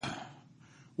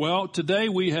Well, today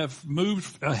we have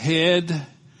moved ahead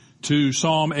to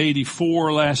Psalm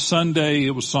 84. Last Sunday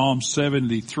it was Psalm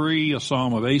 73, a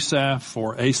psalm of Asaph,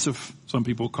 or Asaph, some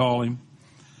people call him.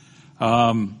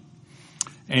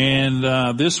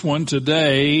 This one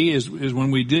today is when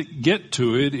we get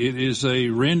to it, it is a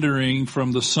rendering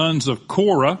from the sons of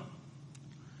Korah,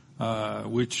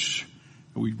 which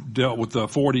we dealt with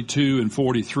 42 and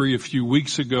 43 a few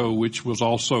weeks ago, which was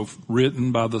also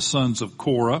written by the sons of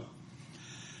Korah.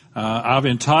 I've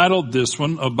entitled this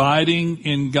one, Abiding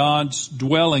in God's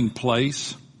Dwelling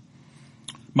Place.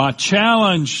 My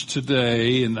challenge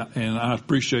today, and I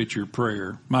appreciate your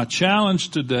prayer, my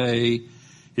challenge today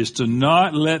is to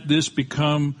not let this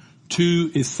become too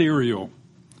ethereal.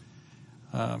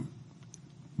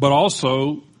 But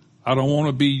also, I don't want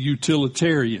to be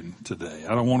utilitarian today.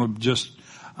 I don't want to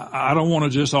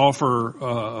just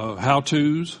offer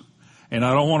how-tos. And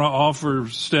I don't want to offer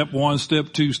step 1,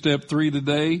 step 2, step 3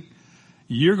 today.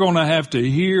 You're going to have to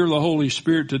hear the Holy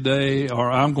Spirit today,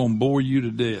 or I'm going to bore you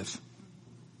to death.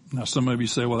 Now, some of you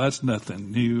say, well, that's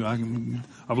nothing new.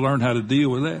 I've learned how to deal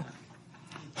with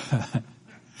that.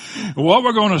 What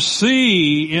we're going to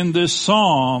see in this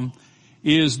psalm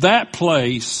is that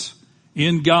place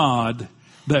in God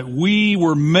that we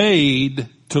were made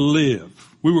to live.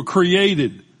 We were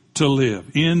created to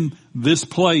live in this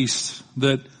place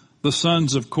that the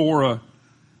sons of Korah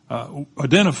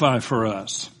identify for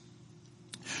us.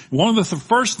 One of the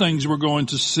first things we're going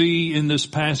to see in this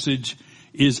passage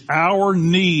is our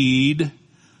need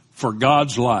for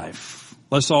God's life.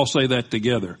 Let's all say that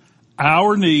together.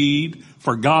 Our need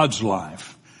for God's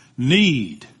life.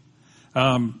 Need.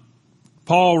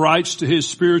 Paul writes to his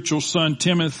spiritual son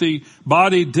Timothy,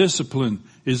 body discipline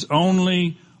is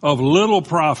only of little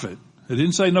profit. It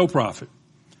didn't say no profit.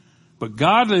 But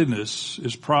godliness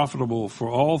is profitable for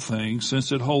all things,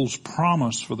 since it holds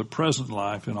promise for the present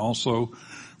life and also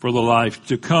for the life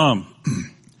to come.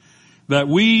 And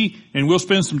we'll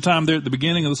spend some time there at the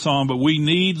beginning of the psalm, but we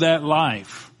need that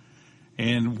life.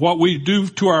 And what we do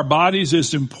to our bodies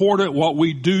is important. What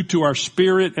we do to our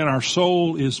spirit and our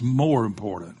soul is more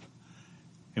important.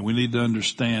 And we need to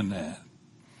understand that.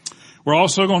 We're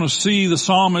also going to see the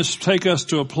psalmist take us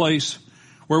to a place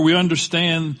where we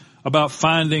understand about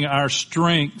finding our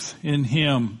strength in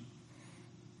Him.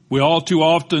 We all too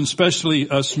often, especially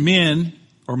us men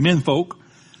or menfolk,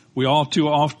 we all too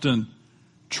often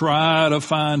try to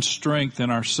find strength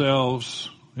in ourselves,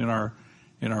 in our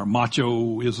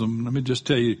machoism. Let me just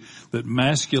tell you that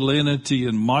masculinity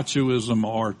and machoism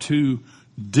are two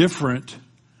different,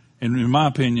 and in my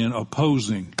opinion,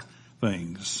 opposing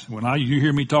things. When you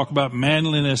hear me talk about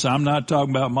manliness, I'm not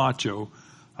talking about macho.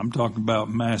 I'm talking about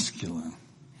masculine.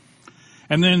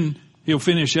 And then he'll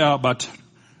finish out by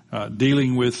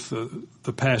dealing with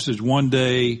the passage, one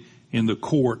day in the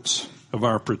courts of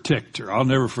our protector. I'll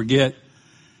never forget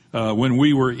when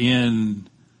we were in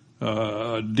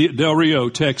Del Rio,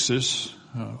 Texas,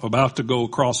 about to go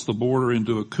across the border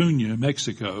into Acuña,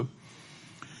 Mexico.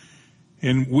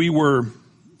 And we were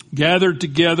gathered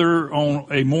together on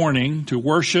a morning to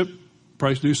worship,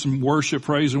 do some worship,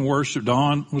 praise and worship.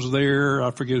 Don was there.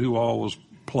 I forget who all was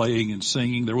playing and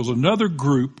singing. There was another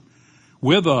group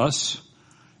with us,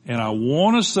 and I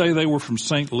want to say they were from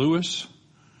St. Louis,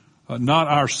 not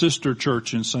our sister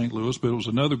church in St. Louis, but it was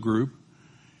another group.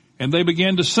 And they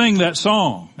began to sing that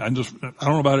song. I don't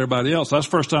know about everybody else. That's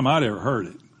the first time I'd ever heard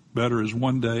it. Better is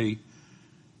one day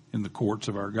in the courts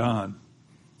of our God.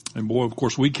 And boy, of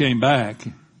course, we came back,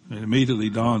 and immediately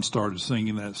Don started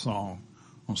singing that song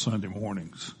on Sunday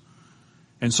mornings.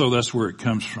 And so that's where it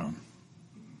comes from.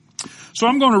 So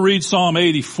I'm going to read Psalm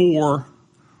 84,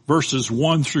 verses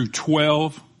 1 through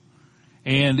 12.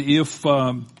 And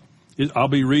I'll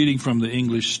be reading from the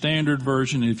English Standard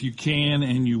Version. If you can,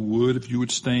 and if you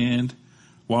would stand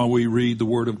while we read the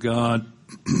Word of God,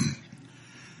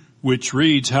 which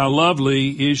reads, How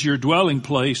lovely is your dwelling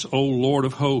place, O Lord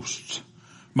of hosts.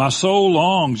 My soul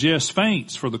longs, yes,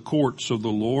 faints for the courts of the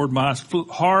Lord. My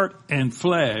heart and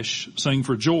flesh sing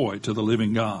for joy to the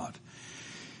living God.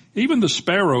 Even the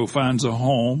sparrow finds a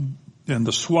home, and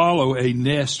the swallow a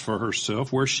nest for herself,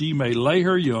 where she may lay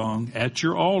her young at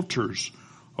your altars,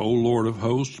 O Lord of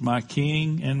hosts, my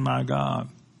King and my God.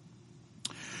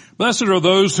 Blessed are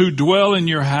those who dwell in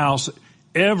your house,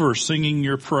 ever singing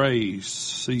your praise,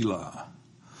 Selah.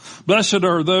 Blessed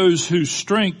are those whose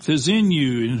strength is in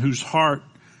you, and whose heart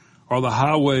are the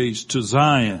highways to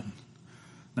Zion.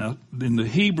 Now, in the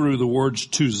Hebrew, the words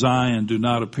to Zion do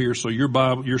not appear, so your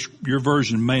Bible, your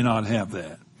version may not have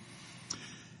that.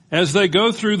 As they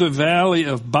go through the valley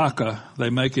of Baca, they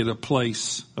make it a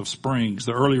place of springs.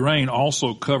 The early rain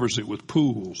also covers it with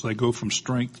pools. They go from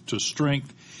strength to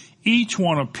strength. Each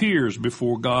one appears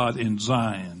before God in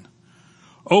Zion.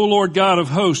 O Lord God of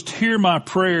hosts, hear my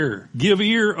prayer. Give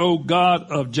ear, O God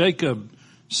of Jacob,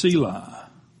 Selah.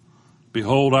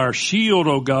 Behold our shield,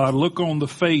 O God. Look on the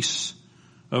face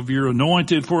of your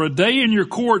anointed. For a day in your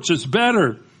courts is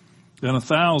better than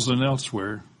 1,000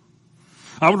 elsewhere.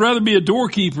 I would rather be a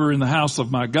doorkeeper in the house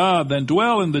of my God than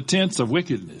dwell in the tents of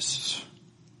wickedness.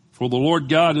 For the Lord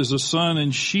God is a sun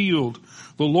and shield.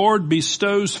 The Lord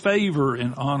bestows favor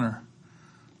and honor.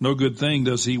 No good thing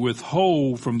does he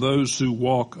withhold from those who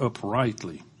walk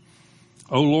uprightly.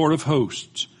 O Lord of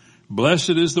hosts,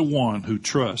 blessed is the one who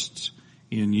trusts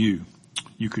in you.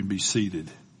 You can be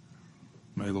seated.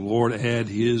 May the Lord add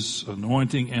his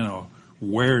anointing and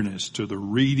awareness to the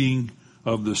reading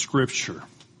of the scripture.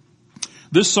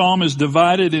 This psalm is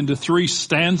divided into 3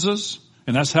 stanzas,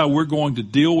 and that's how we're going to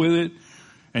deal with it.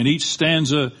 And each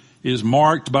stanza is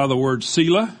marked by the word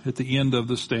Selah at the end of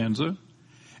the stanza.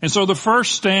 And so the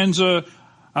first stanza,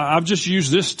 I've just used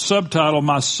this subtitle,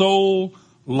 My Soul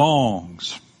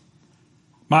Longs.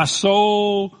 My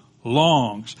soul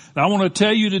longs. Now I want to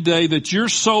tell you today that your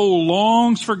soul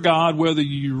longs for God whether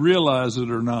you realize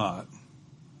it or not.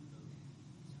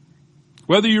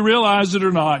 Whether you realize it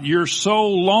or not, your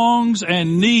soul longs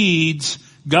and needs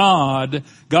God,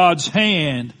 God's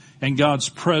hand, and God's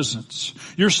presence.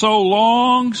 Your soul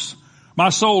longs, my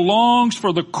soul longs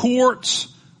for the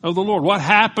courts of the Lord. What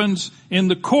happens in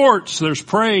the courts? There's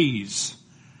praise,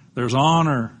 there's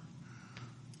honor,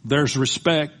 there's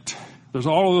respect. There's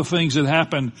all of the things that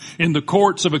happen in the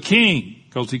courts of a king,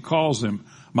 because he calls them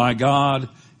my God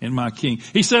and my King.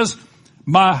 He says,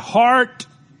 my heart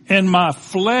and my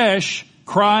flesh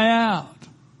cry out.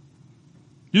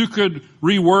 You could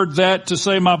reword that to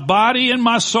say my body and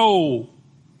my soul,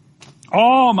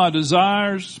 all my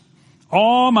desires,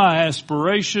 all my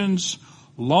aspirations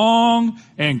long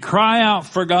and cry out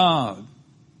for God.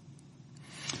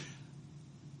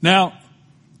 Now,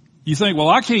 you think, well,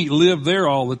 I can't live there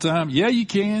all the time. Yeah, you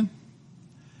can.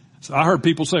 So I heard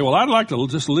people say, well, I'd like to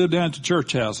just live down at the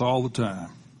church house all the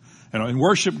time and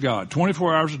worship God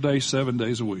 24 hours a day, 7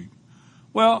 days a week.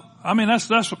 Well, I mean,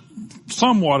 that's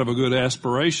somewhat of a good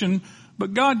aspiration,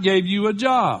 but God gave you a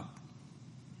job.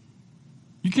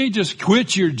 You can't just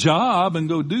quit your job and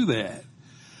go do that.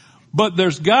 But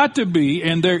there's got to be,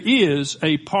 and there is,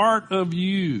 a part of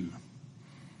you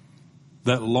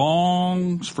that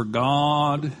longs for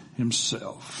God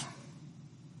himself.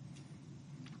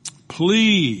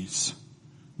 Please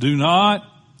do not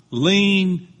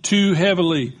lean too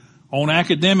heavily on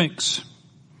academics.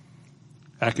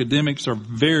 Academics are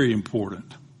very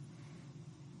important.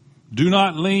 Do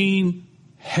not lean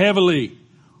heavily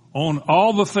on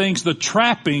all the things, the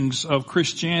trappings of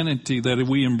Christianity that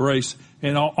we embrace,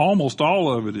 and almost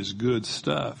all of it is good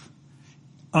stuff.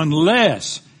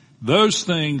 Unless those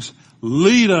things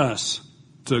lead us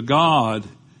to God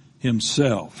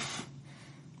himself.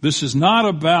 This is not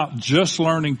about just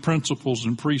learning principles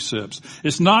and precepts.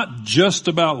 It's not just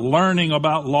about learning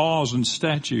about laws and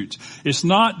statutes. It's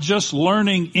not just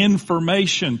learning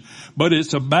information, but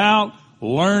it's about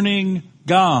learning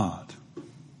God.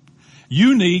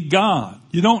 You need God.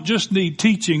 You don't just need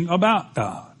teaching about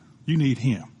God. You need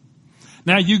him.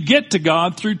 Now you get to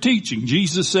God through teaching.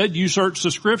 Jesus said you search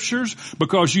the scriptures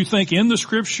because you think in the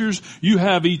scriptures you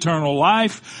have eternal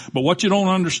life. But what you don't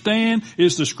understand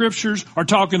is the scriptures are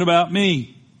talking about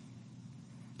me.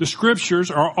 The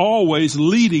scriptures are always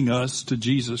leading us to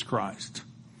Jesus Christ.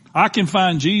 I can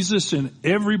find Jesus in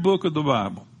every book of the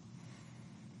Bible.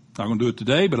 I'm not going to do it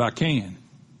today, but I can.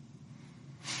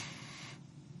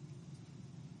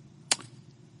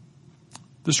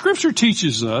 The scripture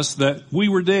teaches us that we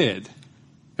were dead.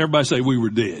 Everybody say we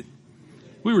were dead.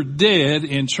 We were dead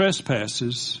in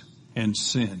trespasses and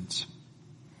sins.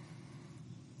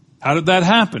 How did that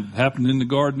happen? It happened in the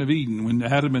Garden of Eden. When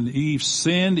Adam and Eve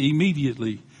sinned,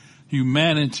 immediately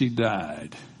humanity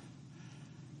died,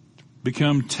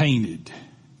 become tainted,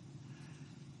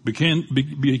 began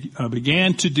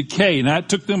to decay. Now it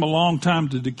took them a long time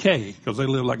to decay because they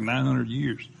lived like 900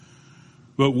 years.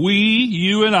 But we,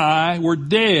 you and I, were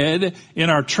dead in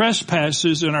our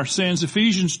trespasses and our sins.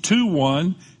 Ephesians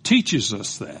 2:1 teaches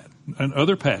us that, and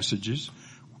other passages,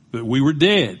 that we were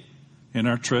dead in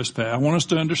our trespass. I want us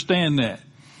to understand that.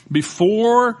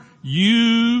 Before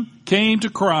you came to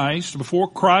Christ, before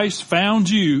Christ found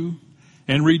you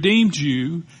and redeemed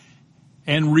you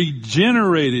and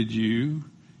regenerated you,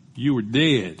 You were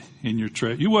dead in your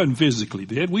you wasn't physically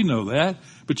dead. We know that.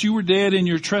 But you were dead in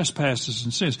your trespasses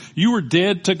and sins. You were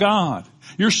dead to God.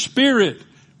 Your spirit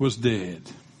was dead.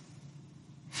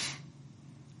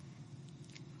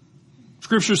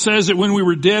 Scripture says that when we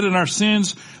were dead in our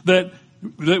sins, that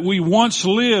we once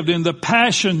lived in the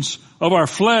passions of our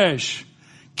flesh,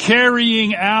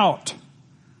 carrying out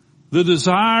the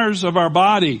desires of our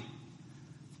body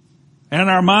and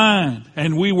our mind.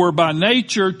 And we were by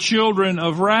nature children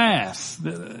of wrath.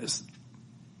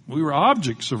 We were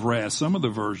objects of wrath. Some of the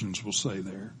versions will say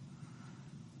there.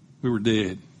 We were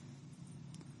dead.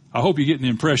 I hope you get the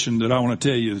impression that I want to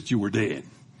tell you that you were dead.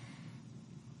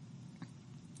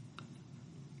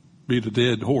 Beat a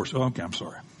dead horse. Oh, okay, I'm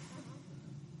sorry.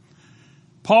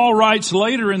 Paul writes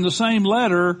later in the same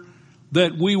letter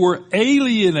that we were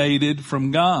alienated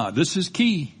from God. This is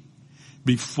key.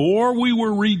 Before we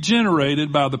were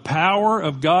regenerated by the power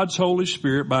of God's Holy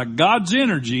Spirit, by God's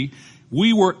energy,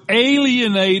 we were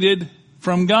alienated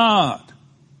from God.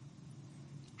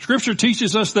 Scripture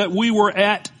teaches us that we were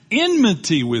at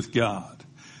enmity with God.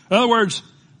 In other words,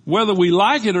 whether we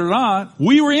like it or not,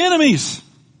 we were enemies.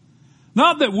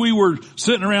 Not that we were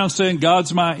sitting around saying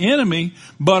God's my enemy,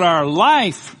 but our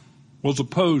life was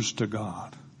opposed to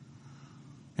God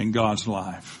and God's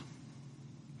life.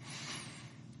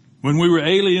 When we were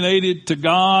alienated to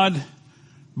God, the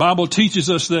Bible teaches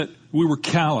us that we were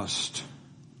calloused.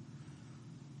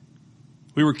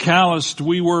 We were calloused.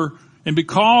 And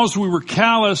because we were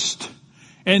calloused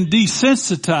and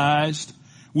desensitized,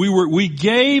 we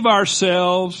gave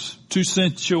ourselves to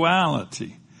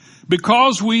sensuality.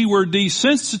 Because we were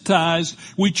desensitized,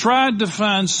 we tried to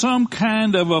find some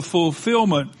kind of a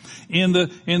fulfillment in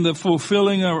the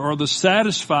fulfilling or the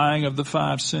satisfying of the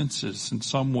five senses in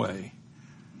some way.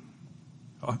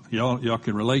 Y'all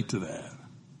can relate to that.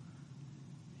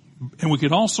 And we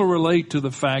can also relate to the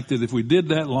fact that if we did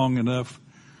that long enough,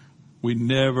 we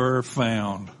never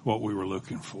found what we were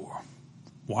looking for.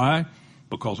 Why?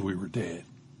 Because we were dead.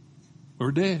 We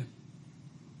were dead.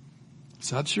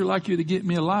 So I'd sure like you to get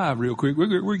me alive real quick.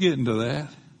 We're getting to that.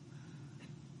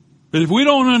 But if we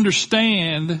don't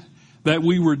understand that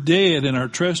we were dead in our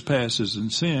trespasses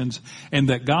and sins and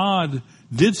that God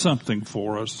did something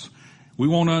for us, we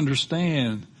won't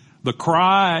understand the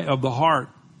cry of the heart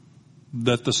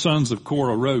that the sons of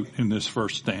Korah wrote in this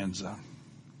first stanza.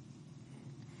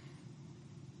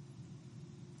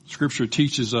 Scripture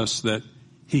teaches us that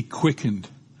He quickened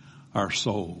our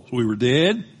souls. We were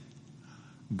dead.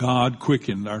 God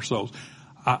quickened our souls.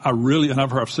 And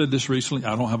I've said this recently,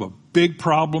 I don't have a big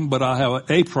problem, but I have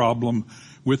a problem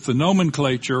with the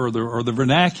nomenclature or the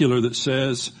vernacular that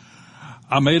says,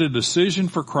 I made a decision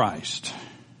for Christ.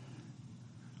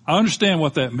 I understand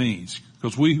what that means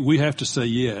because we have to say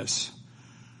yes.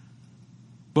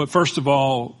 But first of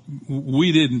all,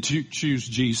 we didn't choose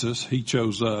Jesus. He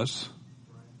chose us.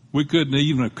 We couldn't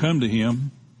even have come to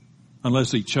Him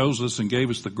unless He chose us and gave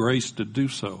us the grace to do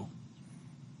so.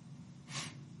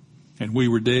 And we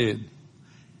were dead.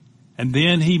 And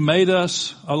then He made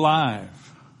us alive.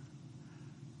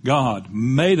 God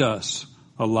made us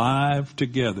alive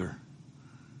together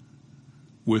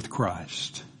with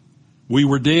Christ. We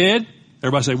were dead.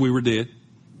 Everybody say we were dead.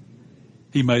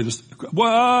 He made us.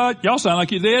 What? Y'all sound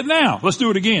like you're dead now. Let's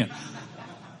do it again.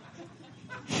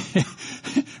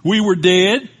 We were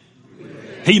dead.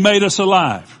 He made us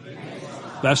alive.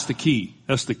 That's the key.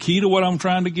 That's the key to what I'm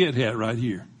trying to get at right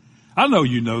here. I know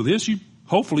you know this.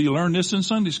 Hopefully you learned this in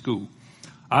Sunday school.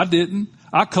 I didn't.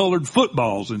 I colored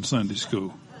footballs in Sunday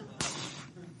school.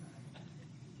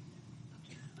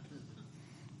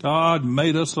 God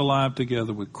made us alive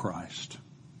together with Christ.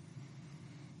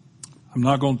 I'm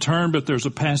not going to turn, but there's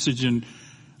a passage in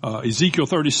Ezekiel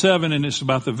 37, and it's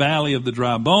about the valley of the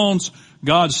dry bones.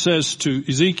 God says to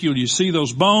Ezekiel, you see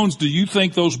those bones? Do you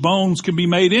think those bones can be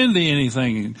made into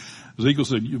anything? And Ezekiel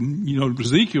said,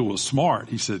 Ezekiel was smart.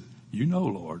 He said, you know,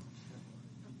 Lord.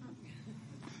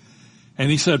 And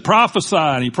he said, prophesy.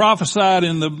 And he prophesied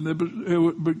in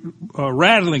the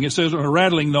rattling. It says a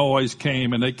rattling noise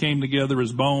came, and they came together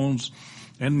as bones.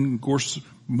 And of course,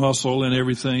 muscle and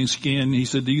everything, skin. He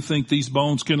said, do you think these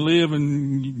bones can live?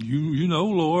 And you know,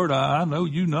 Lord, I know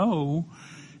you know.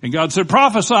 And God said,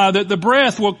 prophesy that the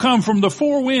breath will come from the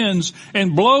four winds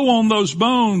and blow on those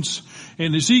bones.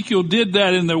 And Ezekiel did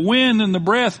that, and the wind and the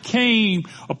breath came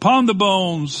upon the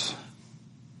bones.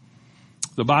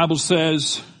 The Bible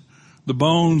says the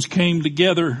bones came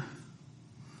together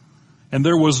and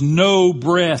there was no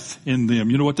breath in them.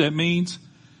 You know what that means?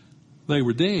 They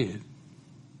were dead.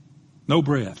 No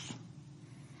breath.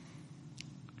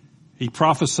 He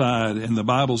prophesied, and the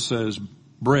Bible says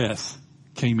breath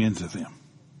came into them.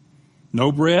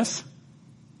 No breath,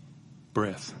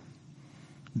 breath.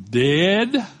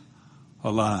 Dead,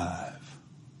 alive.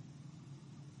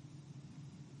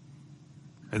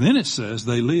 And then it says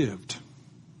they lived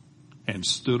and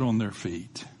stood on their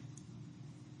feet.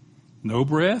 No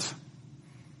breath,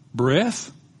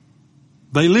 breath.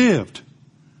 They lived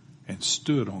and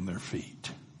stood on their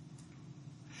feet.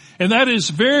 And that is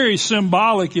very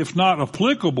symbolic, if not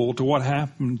applicable, to what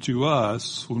happened to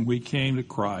us when we came to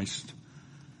Christ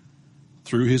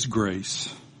through His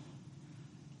grace.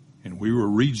 And we were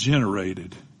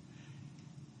regenerated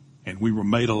and we were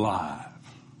made alive.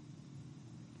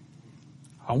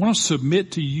 I want to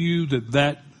submit to you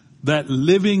that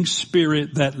living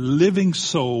spirit, that living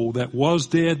soul that was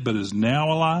dead but is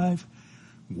now alive,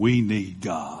 we need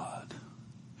God.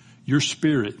 Your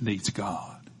spirit needs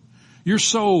God. Your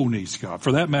soul needs God.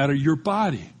 For that matter, your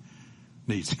body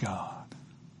needs God.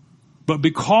 But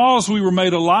because we were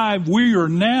made alive, we are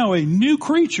now a new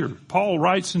creature. Paul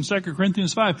writes in 2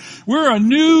 Corinthians 5, we're a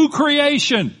new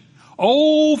creation.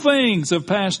 Old things have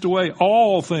passed away.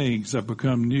 All things have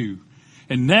become new.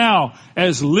 And now,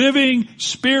 as living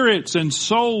spirits and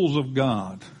souls of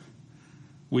God,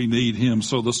 we need Him.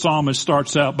 So the psalmist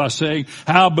starts out by saying,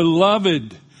 how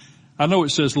beloved. I know it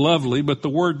says lovely, but the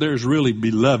word there is really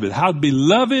beloved. How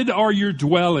beloved are your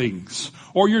dwellings,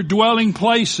 or your dwelling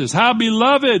places. How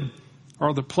beloved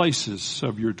are the places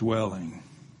of your dwelling.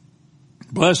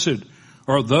 Blessed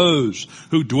are those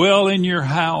who dwell in your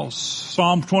house.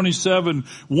 Psalm 27,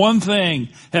 one thing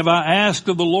have I asked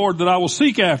of the Lord that I will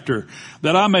seek after,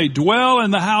 that I may dwell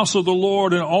in the house of the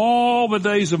Lord in all the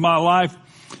days of my life,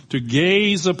 to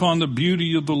gaze upon the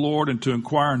beauty of the Lord and to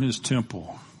inquire in His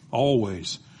temple,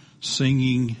 always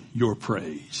singing your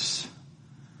praise.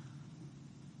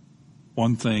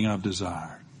 One thing I've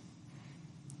desired,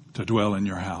 to dwell in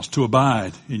your house, to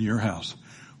abide in your house.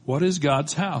 What is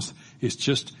God's house? It's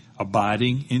just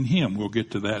abiding in Him. We'll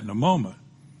get to that in a moment.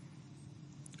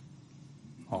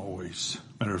 Always.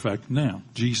 Matter of fact, now,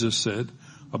 Jesus said,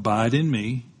 abide in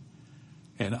me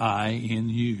and I in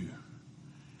you.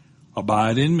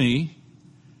 Abide in me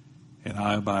and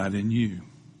I abide in you.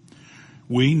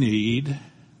 We need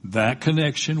that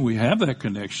connection. We have that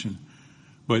connection.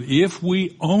 But if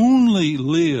we only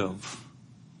live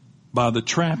by the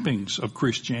trappings of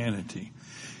Christianity,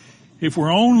 if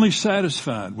we're only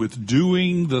satisfied with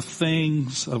doing the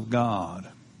things of God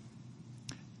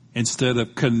instead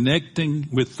of connecting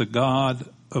with the God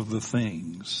of the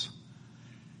things,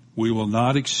 we will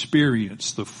not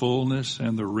experience the fullness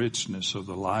and the richness of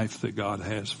the life that God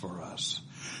has for us.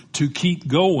 To keep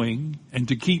going and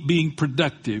to keep being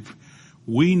productive,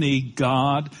 we need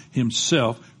God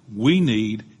Himself. We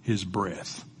need His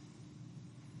breath.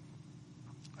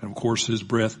 And of course, His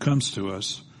breath comes to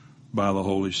us by the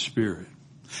Holy Spirit.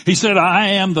 He said, I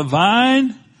am the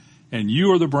vine and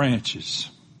you are the branches.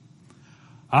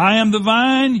 I am the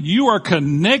vine. You are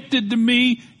connected to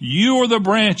me. You are the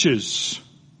branches.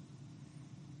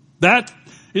 That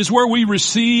is where we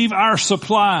receive our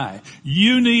supply.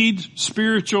 You need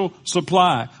spiritual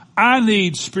supply. I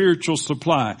need spiritual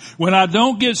supply. When I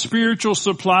don't get spiritual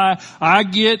supply, I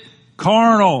get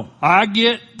carnal. I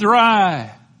get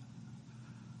dry.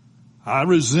 I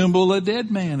resemble a dead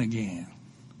man again,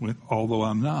 although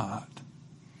I'm not.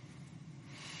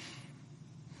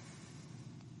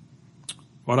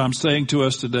 What I'm saying to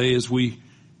us today is we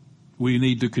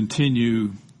need to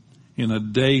continue in a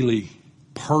daily,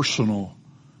 personal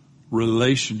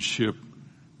relationship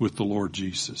with the Lord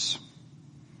Jesus.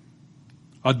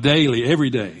 A daily, every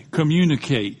day,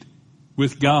 communicate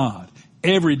with God.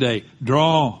 Every day,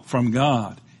 draw from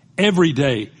God. Every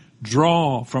day,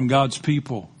 draw from God's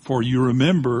people. For you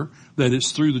remember that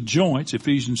it's through the joints,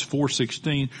 Ephesians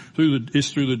 4:16,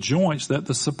 it's through the joints that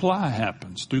the supply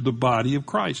happens, through the body of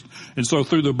Christ. And so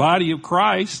through the body of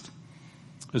Christ,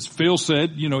 as Phil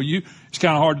said, it's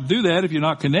kind of hard to do that if you're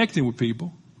not connecting with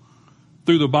people.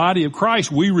 Through the body of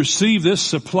Christ, we receive this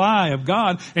supply of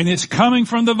God, and it's coming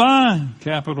from the vine,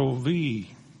 capital V,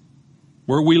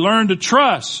 where we learn to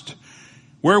trust,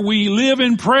 where we live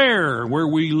in prayer, where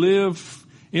we live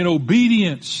in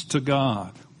obedience to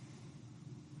God.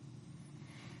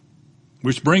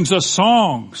 Which brings us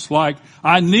songs like,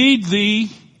 I need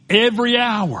thee every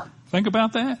hour. Think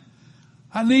about that.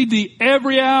 I need thee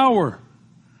every hour.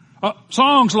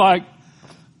 Songs like,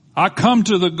 I come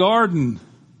to the garden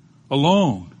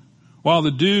alone while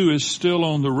the dew is still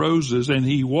on the roses, and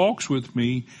He walks with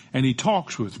me and He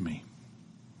talks with me.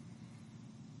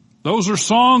 Those are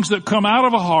songs that come out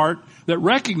of a heart that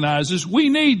recognizes we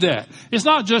need that. It's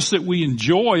not just that we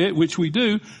enjoy it, which we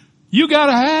do. You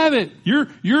gotta have it.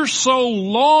 Your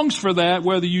soul longs for that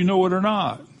whether you know it or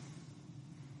not.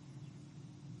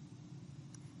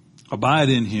 Abide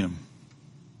in him.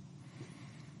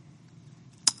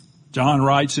 John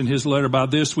writes in his letter, by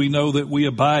this we know that we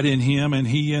abide in him and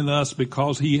he in us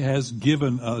because he has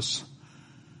given us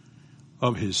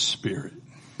of his Spirit.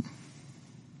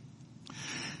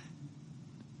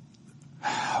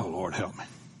 Oh, Lord, help me.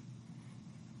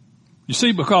 You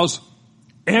see, because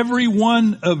every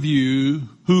one of you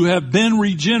who have been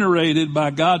regenerated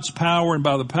by God's power and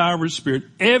by the power of his Spirit,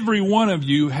 every one of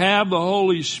you have the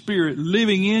Holy Spirit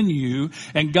living in you,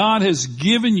 and God has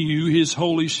given you his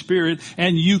Holy Spirit,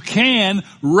 and you can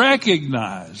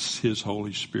recognize his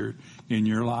Holy Spirit in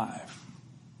your life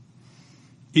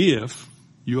if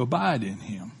you abide in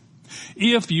him.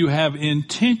 If you have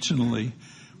intentionally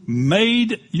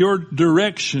made your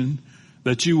direction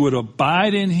that you would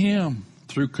abide in him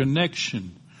through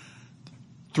connection,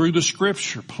 through the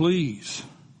Scripture, please,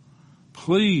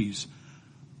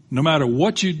 no matter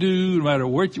what you do, no matter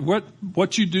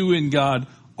what you do in God,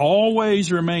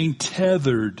 always remain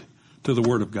tethered to the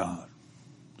Word of God.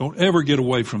 Don't ever get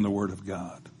away from the Word of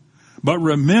God. But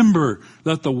remember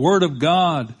that the Word of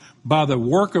God, by the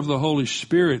work of the Holy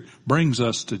Spirit, brings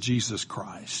us to Jesus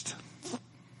Christ.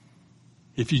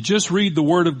 If you just read the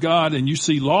Word of God and you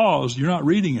see laws, you're not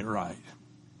reading it right.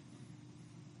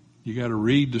 You got to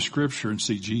read the Scripture and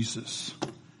see Jesus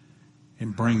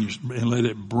and let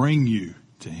it bring you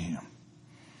to him.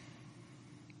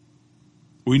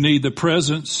 We need the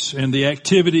presence and the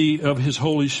activity of his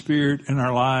Holy Spirit in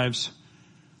our lives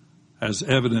as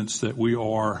evidence that we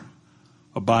are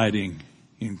abiding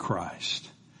in Christ.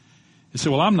 You say,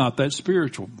 well, I'm not that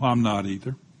spiritual. I'm not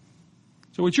either.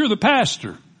 So, you're the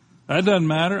pastor. That doesn't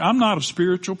matter. I'm not a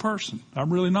spiritual person.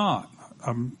 I'm really not.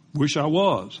 I wish I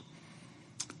was.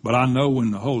 But I know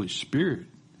when the Holy Spirit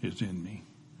is in me.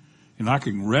 And I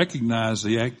can recognize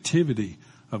the activity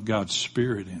of God's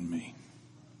Spirit in me.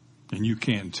 And you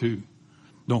can too.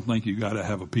 Don't think you got to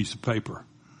have a piece of paper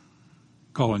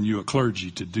calling you a clergy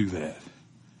to do that.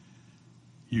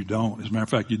 You don't. As a matter of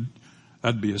fact,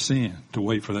 that'd be a sin to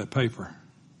wait for that paper.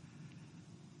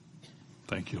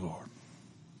 Thank you, Lord.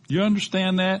 You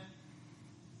understand that?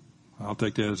 I'll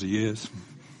take that as a yes.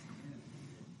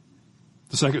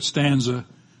 The second stanza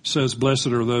says, blessed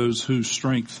are those whose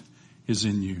strength is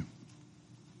in you.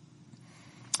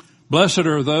 Blessed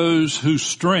are those whose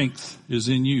strength is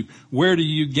in you. Where do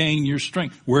you gain your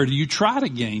strength? Where do you try to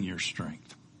gain your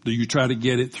strength? Do you try to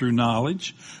get it through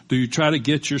knowledge? Do you try to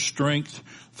get your strength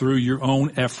through your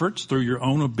own efforts, through your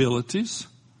own abilities?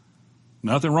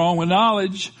 Nothing wrong with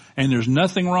knowledge, and there's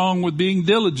nothing wrong with being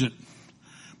diligent.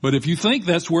 But if you think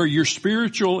that's where your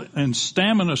spiritual and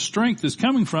stamina strength is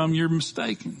coming from, you're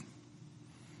mistaken.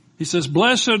 He says,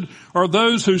 blessed are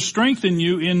those who strengthen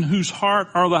you, in whose heart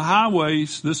are the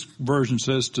highways. This version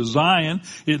says to Zion.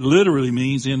 It literally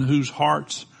means in whose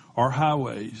hearts are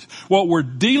highways. What we're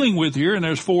dealing with here, and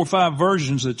there's 4 or 5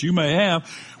 versions that you may have,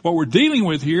 what we're dealing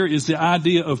with here is the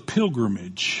idea of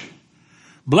pilgrimage.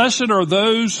 Blessed are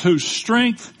those whose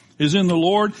strength is in the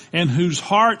Lord and whose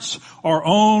hearts are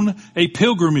on a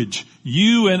pilgrimage.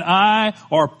 You and I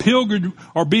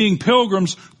are being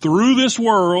pilgrims through this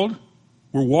world.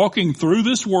 We're walking through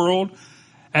this world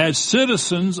as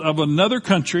citizens of another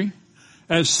country,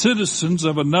 as citizens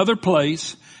of another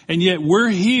place, and yet we're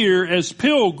here as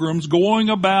pilgrims going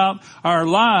about our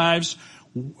lives,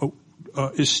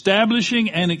 establishing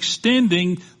and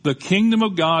extending the kingdom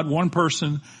of God one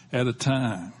person at a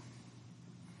time.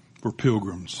 We're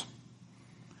pilgrims.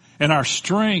 And our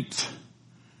strength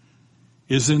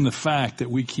is in the fact that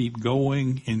we keep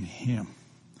going in him.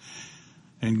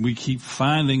 And we keep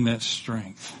finding that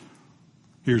strength.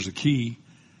 Here's the key.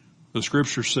 The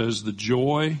Scripture says the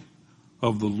joy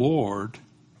of the Lord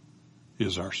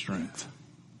is our strength.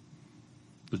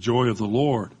 The joy of the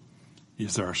Lord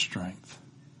is our strength.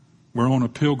 We're on a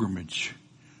pilgrimage.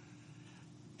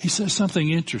 He says something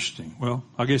interesting. Well,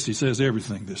 I guess he says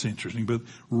everything that's interesting, but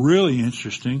really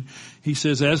interesting. He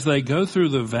says, as they go through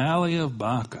the valley of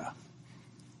Baca.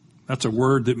 That's a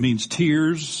word that means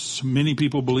tears. Many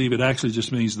people believe it actually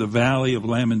just means the valley of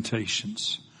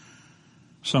lamentations.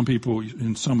 Some people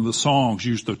in some of the songs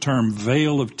use the term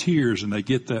veil of tears, and they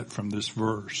get that from this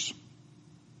verse.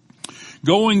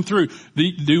 Going through,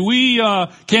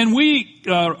 can we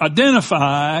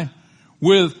identify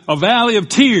with a valley of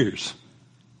tears?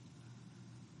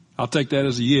 I'll take that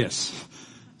as a yes.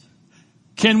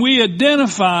 Can we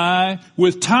identify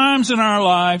with times in our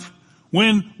life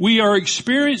when we are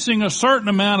experiencing a certain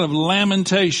amount of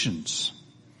lamentations?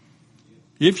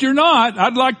 If you're not,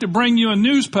 I'd like to bring you a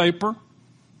newspaper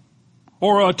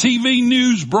or a TV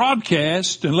news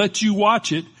broadcast and let you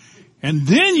watch it, and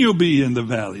then you'll be in the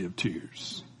valley of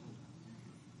tears.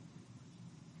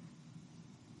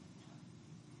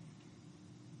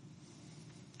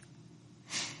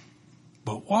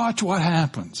 But watch what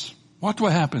happens. Watch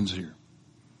what happens here.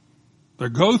 They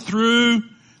go through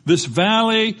this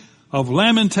valley of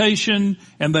lamentation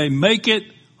and they make it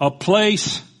a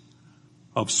place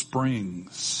of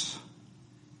springs.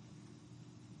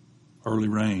 Early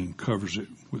rain covers it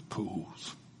with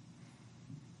pools.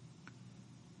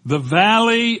 The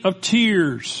valley of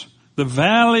tears, the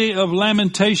valley of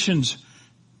lamentations,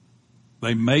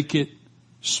 they make it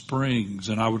springs,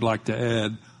 and I would like to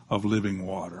add, of living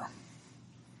water.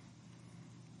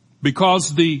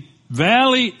 Because the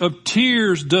valley of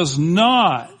tears does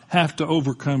not have to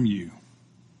overcome you.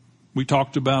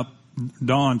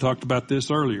 Don talked about this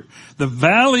earlier. The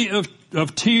valley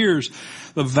of tears,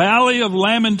 the valley of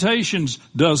lamentations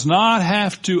does not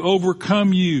have to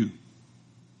overcome you.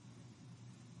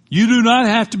 You do not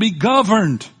have to be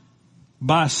governed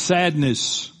by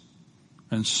sadness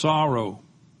and sorrow.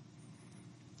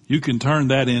 You can turn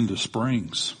that into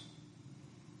springs.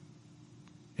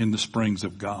 In the springs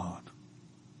of God.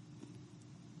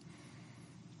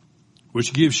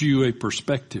 Which gives you a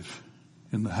perspective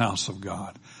in the house of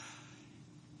God.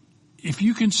 If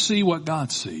you can see what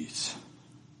God sees.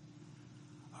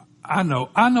 I know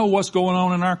what's going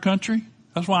on in our country.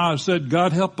 That's why I said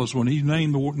God help us when he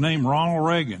named the name Ronald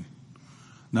Reagan.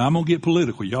 Now I'm going to get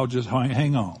political. Y'all just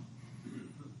hang on.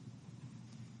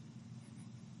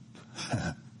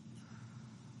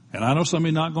 And I know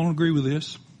somebody's not going to agree with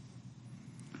this.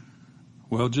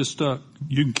 Well, just,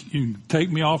 you can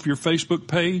take me off your Facebook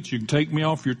page. You can take me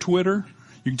off your Twitter.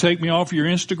 You can take me off your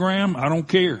Instagram. I don't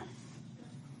care.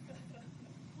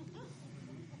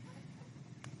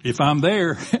 If I'm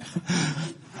there,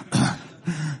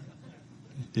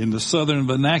 in the Southern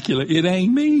vernacular, it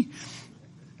ain't me.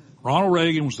 Ronald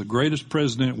Reagan was the greatest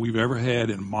president we've ever had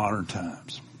in modern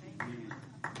times.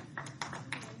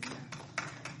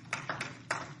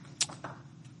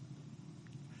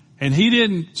 And he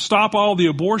didn't stop all the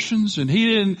abortions, and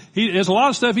there's a lot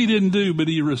of stuff he didn't do, but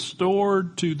he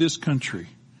restored to this country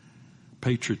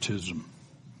patriotism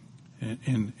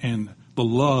and the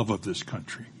love of this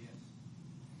country.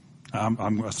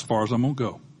 I'm as far as I'm going to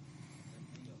go.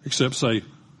 Except say,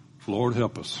 Lord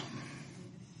help us.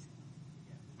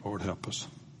 Lord help us.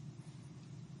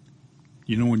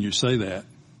 You know, when you say that,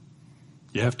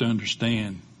 you have to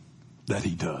understand that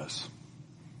he does.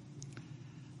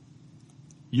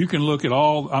 You can look at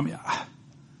I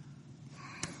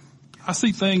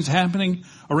see things happening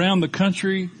around the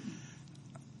country.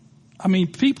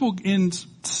 People in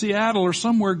Seattle or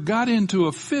somewhere got into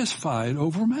a fist fight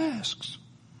over masks.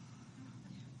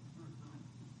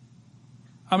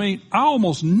 I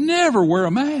almost never wear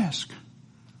a mask.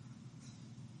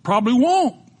 Probably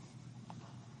won't.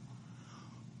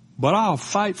 But I'll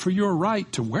fight for your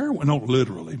right to wear one. Not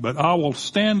literally, but I will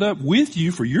stand up with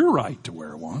you for your right to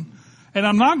wear one. And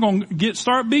I'm not going to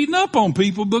start beating up on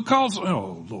people because,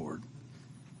 oh Lord,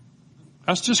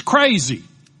 that's just crazy.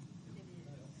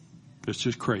 It's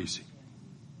just crazy.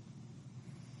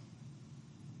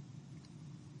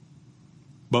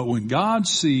 But when God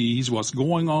sees what's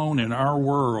going on in our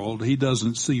world, he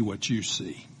doesn't see what you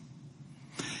see.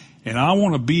 And I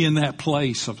want to be in that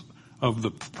place of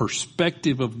the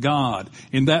perspective of God,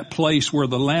 in that place where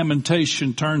the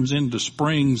lamentation turns into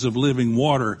springs of living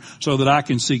water so that I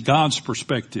can see God's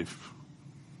perspective.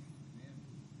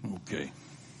 Okay.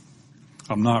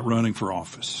 I'm not running for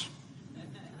office.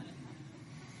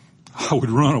 I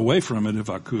would run away from it if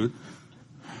I could.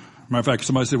 Matter of fact,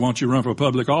 somebody said, why don't you run for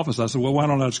public office? I said, well, why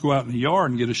don't I just go out in the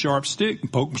yard and get a sharp stick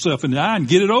and poke myself in the eye and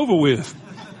get it over with?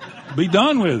 Be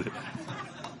done with it.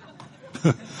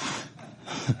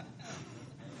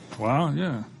 Wow,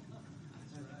 yeah.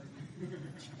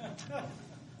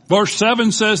 Verse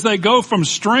 7 says they go from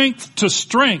strength to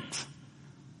strength.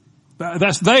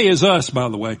 That's they is us, by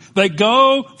the way. They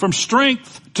go from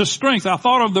strength to strength. I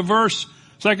thought of the verse,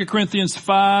 2 Corinthians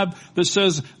 5, that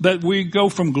says that we go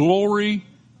from glory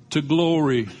to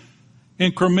glory.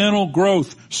 Incremental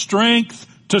growth. Strength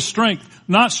to strength.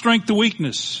 Not strength to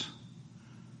weakness,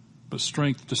 but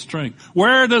strength to strength.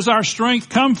 Where does our strength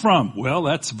come from? Well,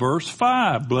 that's verse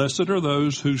 5. Blessed are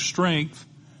those whose strength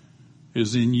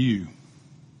is in you.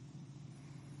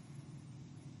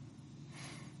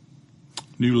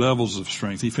 New levels of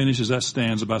strength. He finishes that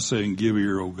stanza by saying, give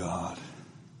ear, O God.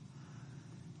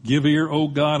 Give ear, O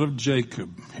God of Jacob.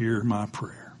 Hear my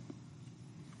prayer.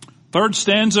 Third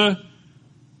stanza,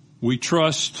 we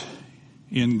trust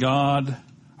in God,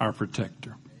 our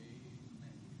protector.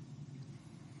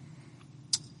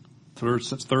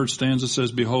 Third stanza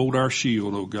says, behold our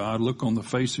shield, O God. Look on the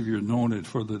face of your anointed,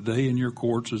 for the day in your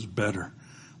courts is better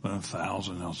than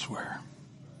 1,000 elsewhere.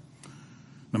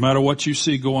 No matter what you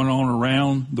see going on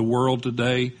around the world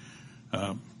today,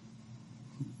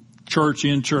 church,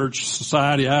 in church,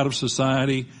 society, out of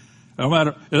society, no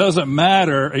matter, it doesn't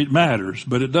matter, it matters,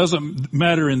 but it doesn't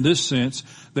matter in this sense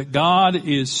that God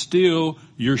is still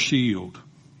your shield.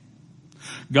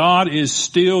 God is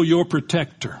still your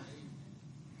protector.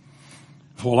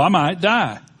 Well, I might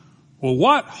die. Well,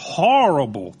 what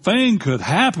horrible thing could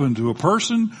happen to a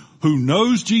person who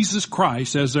knows Jesus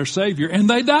Christ as their Savior and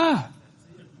they die?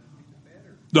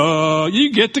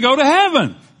 You get to go to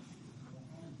heaven.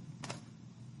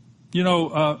 You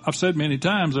know, I've said many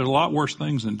times there's a lot worse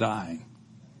things than dying.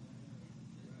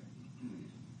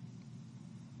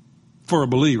 For a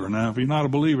believer. Now, if you're not a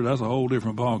believer, that's a whole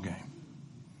different ballgame.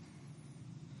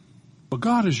 But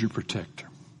God is your protector.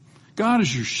 God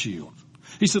is your shield.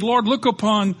 He said, Lord, look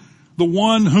upon the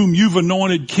one whom you've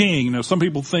anointed king. Now, some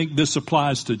people think this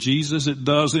applies to Jesus. It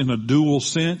does in a dual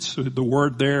sense. The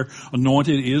word there,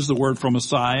 anointed, is the word for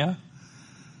Messiah.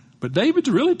 But David's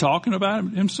really talking about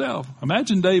himself.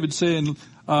 Imagine David saying,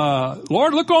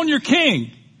 Lord, look on your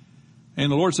king.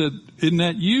 And the Lord said, isn't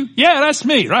that you? Yeah, that's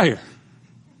me right here.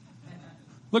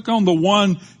 Look on the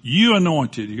one you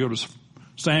anointed. You go to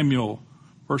Samuel,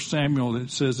 1 Samuel,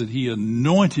 it says that he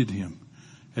anointed him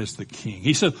as the king.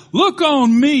 He said, look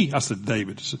on me. I said,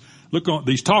 David. Look on,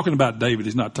 he's talking about David.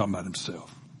 He's not talking about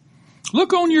himself.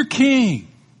 Look on your king.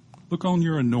 Look on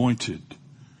your anointed.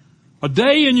 A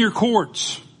day in your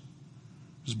courts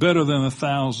is better than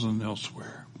 1,000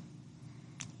 elsewhere.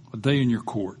 A day in your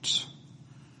courts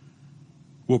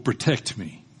will protect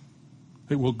me.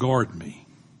 It will guard me.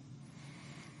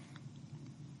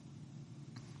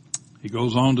 He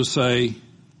goes on to say,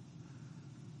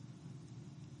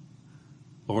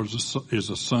 Lord is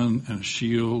a sun and a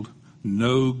shield.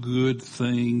 No good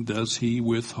thing does he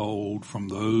withhold from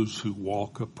those who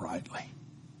walk uprightly.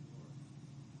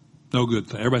 No good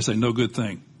thing. Everybody say, no good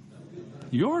thing.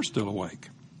 You are still awake.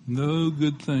 No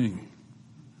good thing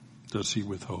does he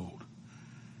withhold.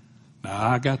 Now,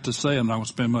 I got to say, I'm not going to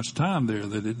spend much time there,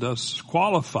 that it does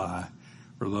qualify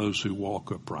for those who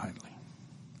walk uprightly.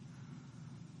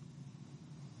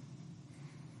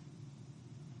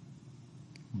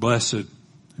 Blessed,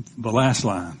 the last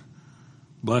line,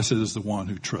 blessed is the one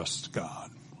who trusts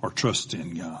God or trusts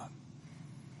in God.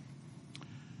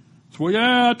 So, well,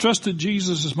 yeah, I trusted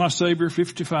Jesus as my Savior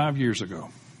 55 years ago.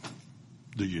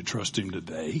 Do you trust him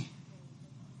today?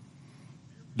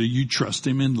 Do you trust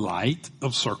him in light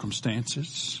of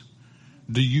circumstances?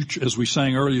 Do you, as we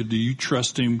sang earlier, do you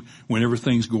trust him when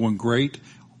everything's going great?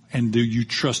 And do you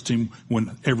trust him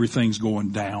when everything's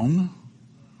going down?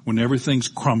 When everything's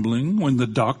crumbling, when the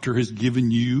doctor has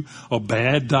given you a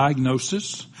bad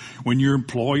diagnosis, when your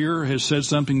employer has said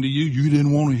something to you you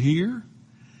didn't want to hear?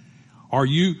 Are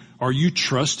you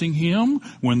trusting him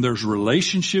when there's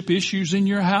relationship issues in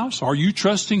your house? Are you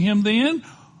trusting him then?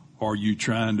 Or are you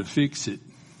trying to fix it?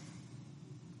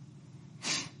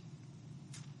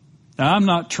 Now, I'm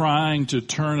not trying to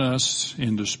turn us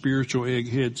into spiritual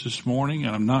eggheads this morning,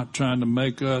 and I'm not trying to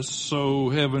make us so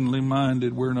heavenly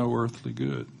minded we're no earthly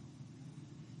good.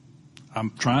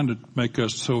 I'm trying to make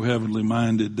us so heavenly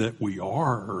minded that we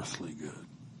are earthly good.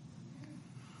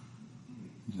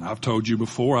 I've told you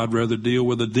before, I'd rather deal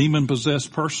with a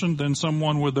demon-possessed person than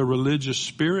someone with a religious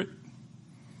spirit,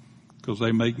 because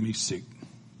they make me sick.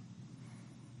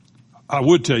 I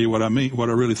would tell you what I mean, what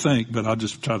I really think, but I'll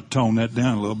just try to tone that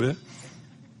down a little bit.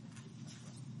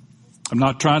 I'm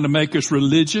not trying to make us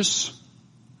religious.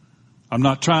 I'm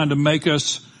not trying to make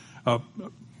us,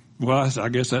 well, I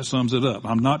guess that sums it up.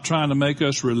 I'm not trying to make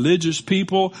us religious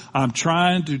people. I'm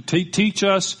trying to teach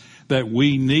us that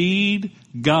we need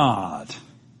God.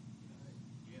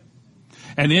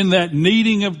 And in that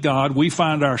needing of God, we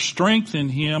find our strength in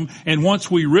him. And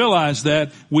once we realize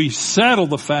that, we settle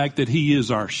the fact that he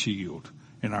is our shield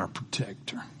and our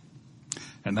protector.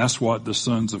 And that's what the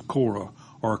sons of Korah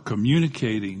are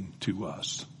communicating to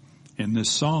us in this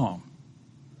psalm.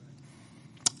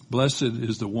 Blessed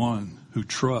is the one who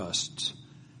trusts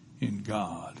in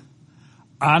God.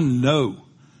 I know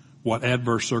what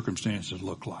adverse circumstances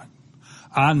look like.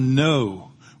 I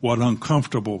know what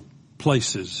uncomfortable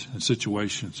places and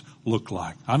situations look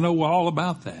like. I know all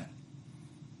about that.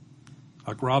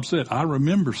 Like Rob said, I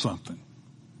remember something.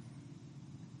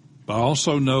 But I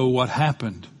also know what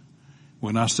happened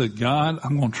when I said, God,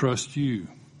 I'm going to trust you.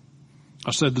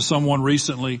 I said to someone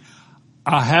recently,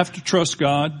 I have to trust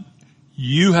God.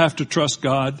 You have to trust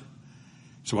God.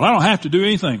 So, well, I don't have to do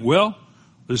anything. Well,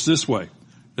 it's this way.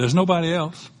 There's nobody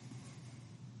else.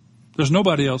 There's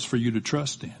nobody else for you to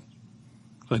trust in.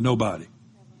 Say nobody.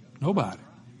 Nobody.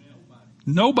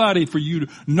 Nobody for you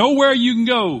to, nowhere you can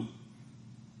go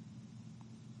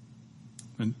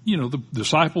And, the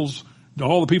disciples,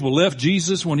 all the people left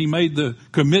Jesus when he made the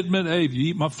commitment, hey, if you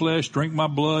eat my flesh, drink my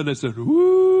blood, they said,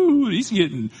 whoo, he's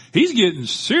getting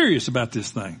serious about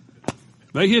this thing.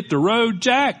 They hit the road,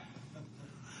 Jack.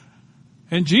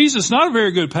 And Jesus, not a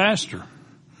very good pastor,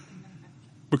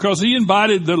 because he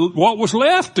invited what was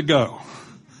left to go.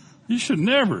 You should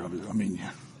never,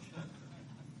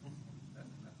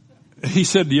 he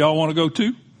said, do y'all want to go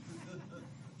too?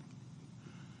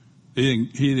 He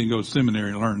didn't go to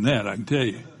seminary and learn that, I can tell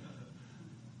you.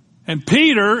 And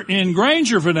Peter, in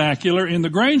Granger vernacular, in the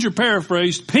Granger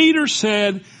paraphrase, Peter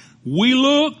said, we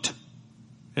looked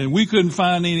and we couldn't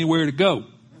find anywhere to go.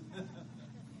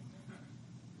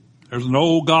 There's an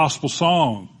old gospel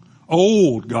song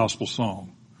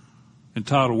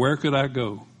entitled, Where Could I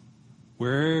Go?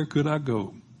 Where could I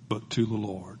go but to the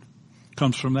Lord?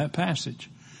 Comes from that passage.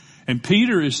 And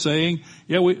Peter is saying,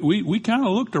 yeah, we kind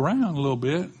of looked around a little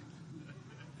bit.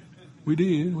 We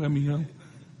did.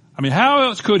 How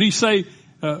else could he say,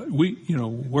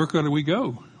 where could we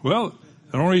go? Well,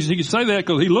 the only reason he could say that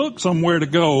because he looked somewhere to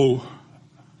go.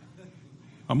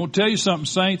 I'm going to tell you something,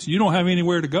 saints. You don't have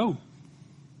anywhere to go.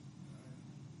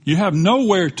 You have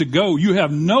nowhere to go. You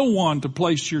have no one to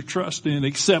place your trust in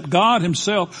except God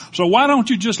himself. So why don't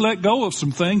you just let go of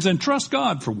some things and trust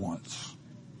God for once?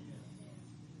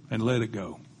 And let it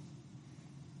go.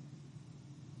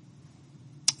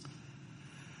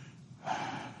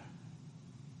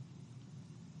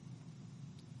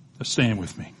 Stand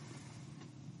with me.